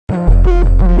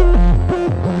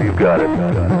got it.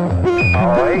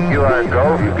 Alright, you are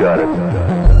go. You got it.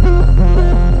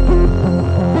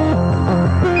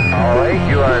 Alright,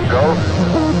 you are go.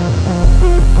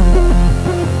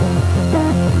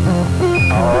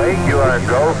 Alright, you are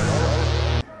go.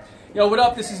 Yo, what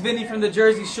up? This is Vinny from the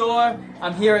Jersey Shore.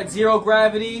 I'm here at Zero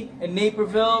Gravity in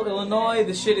Naperville, Illinois.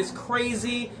 The shit is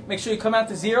crazy. Make sure you come out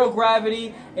to Zero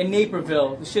Gravity in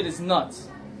Naperville. The shit is nuts.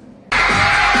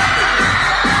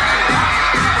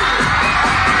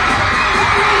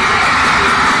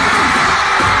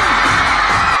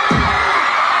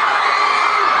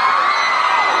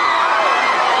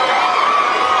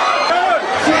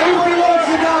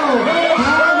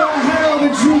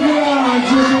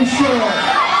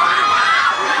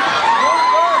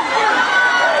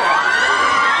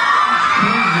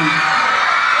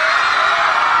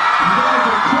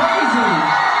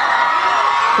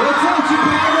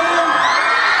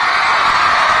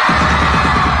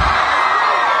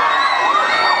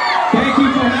 Thank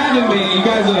you for having me. You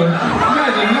guys are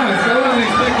nuts. I wasn't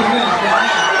expecting this.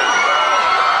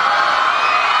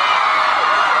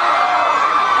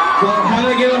 Well, how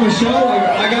did I get on the show?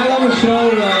 I got on the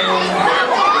show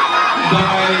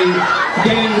by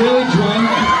getting really drunk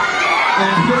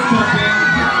and fist pumping.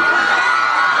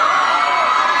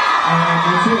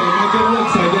 That's it. My good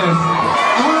looks, I guess.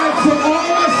 Alright, so all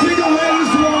my single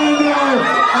ladies want to know,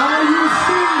 are you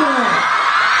single?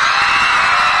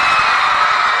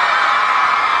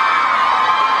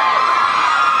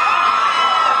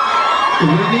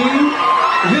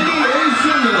 Vinny is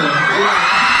single.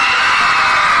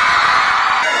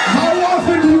 How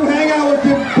often do you hang out with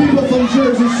the people from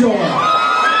Jersey Shore?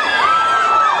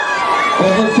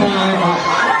 All the time.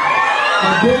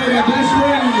 My best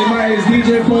friend is DJ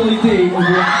Pauly D.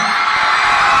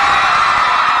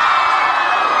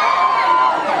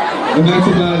 And that's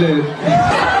about it.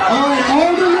 Alright,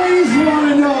 all the ladies want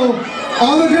to know,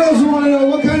 all the girls want to know,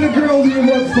 what kind of girl do you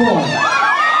look for?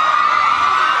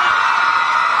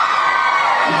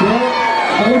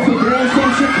 I look for girls from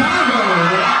Chicago.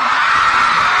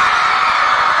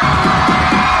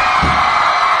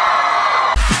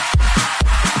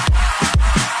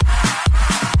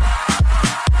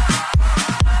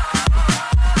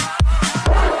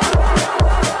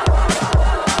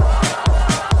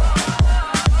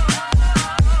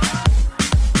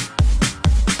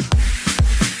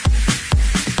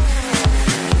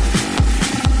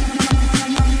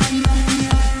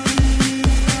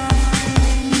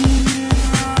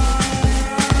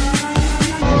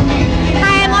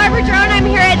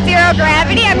 Zero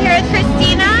Gravity. I'm here with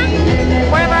Christina,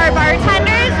 one of our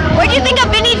bartenders. What did you think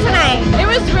of Vinny tonight? It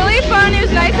was really fun. It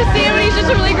was nice to see him, and he's just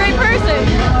a really great person.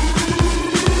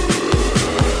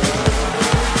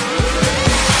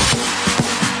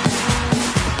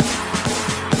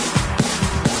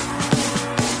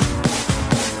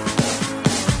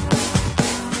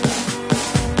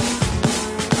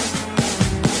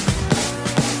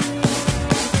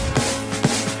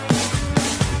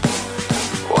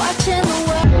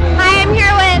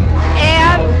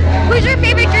 Who's your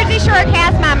favorite Jersey Shore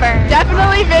cast member?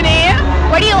 Definitely Vinny.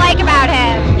 What do you like about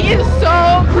him? He is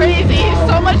so crazy. He's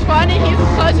so much fun and he's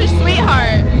such a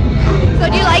sweetheart. So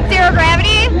do you like Zero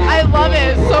Gravity? I love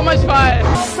it. It's so much fun.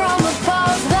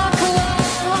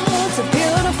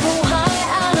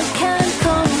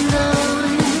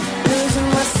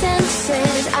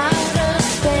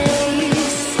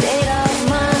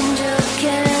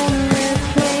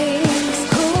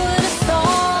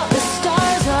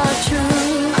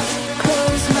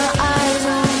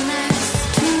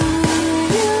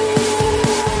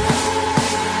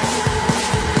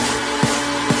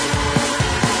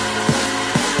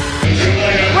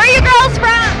 Where are you girls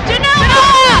from?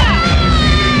 Genoa!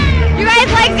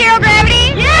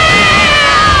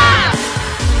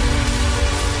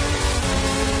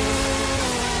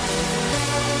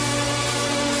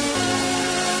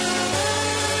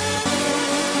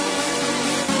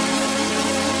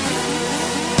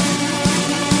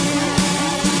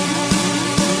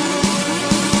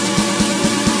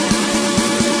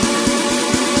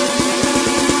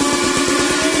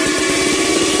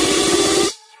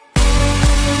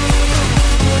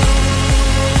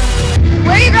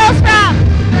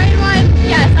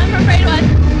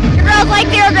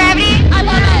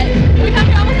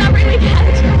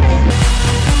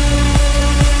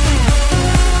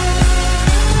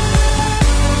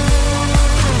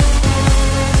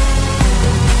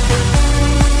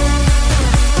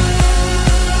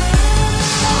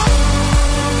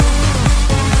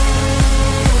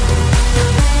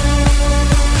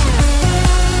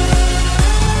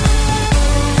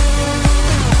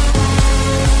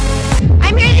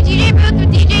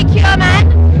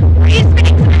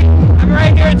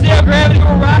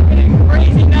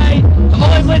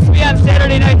 p.m.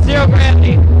 Saturday night, Zero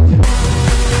Gravity.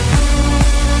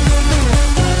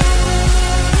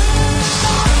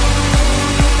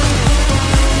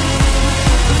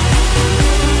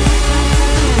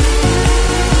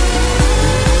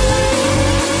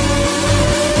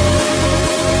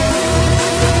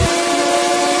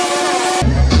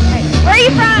 Where are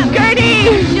you from? Gertie!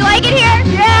 Do you like it here?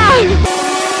 Yeah!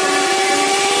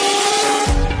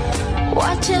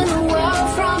 Watching the world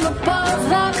from above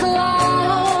the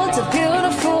clouds, a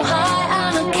beautiful high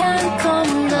and I can't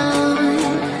come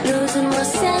down. Losing my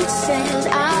senses,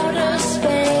 outer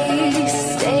space,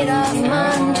 state of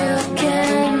mind you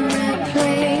can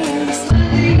replace.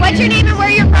 What's your name and where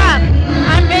you're from?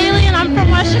 I'm Bailey and I'm from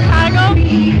West Chicago.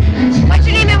 What's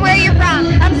your name and where you're from?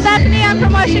 I'm Stephanie, I'm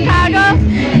from West Chicago.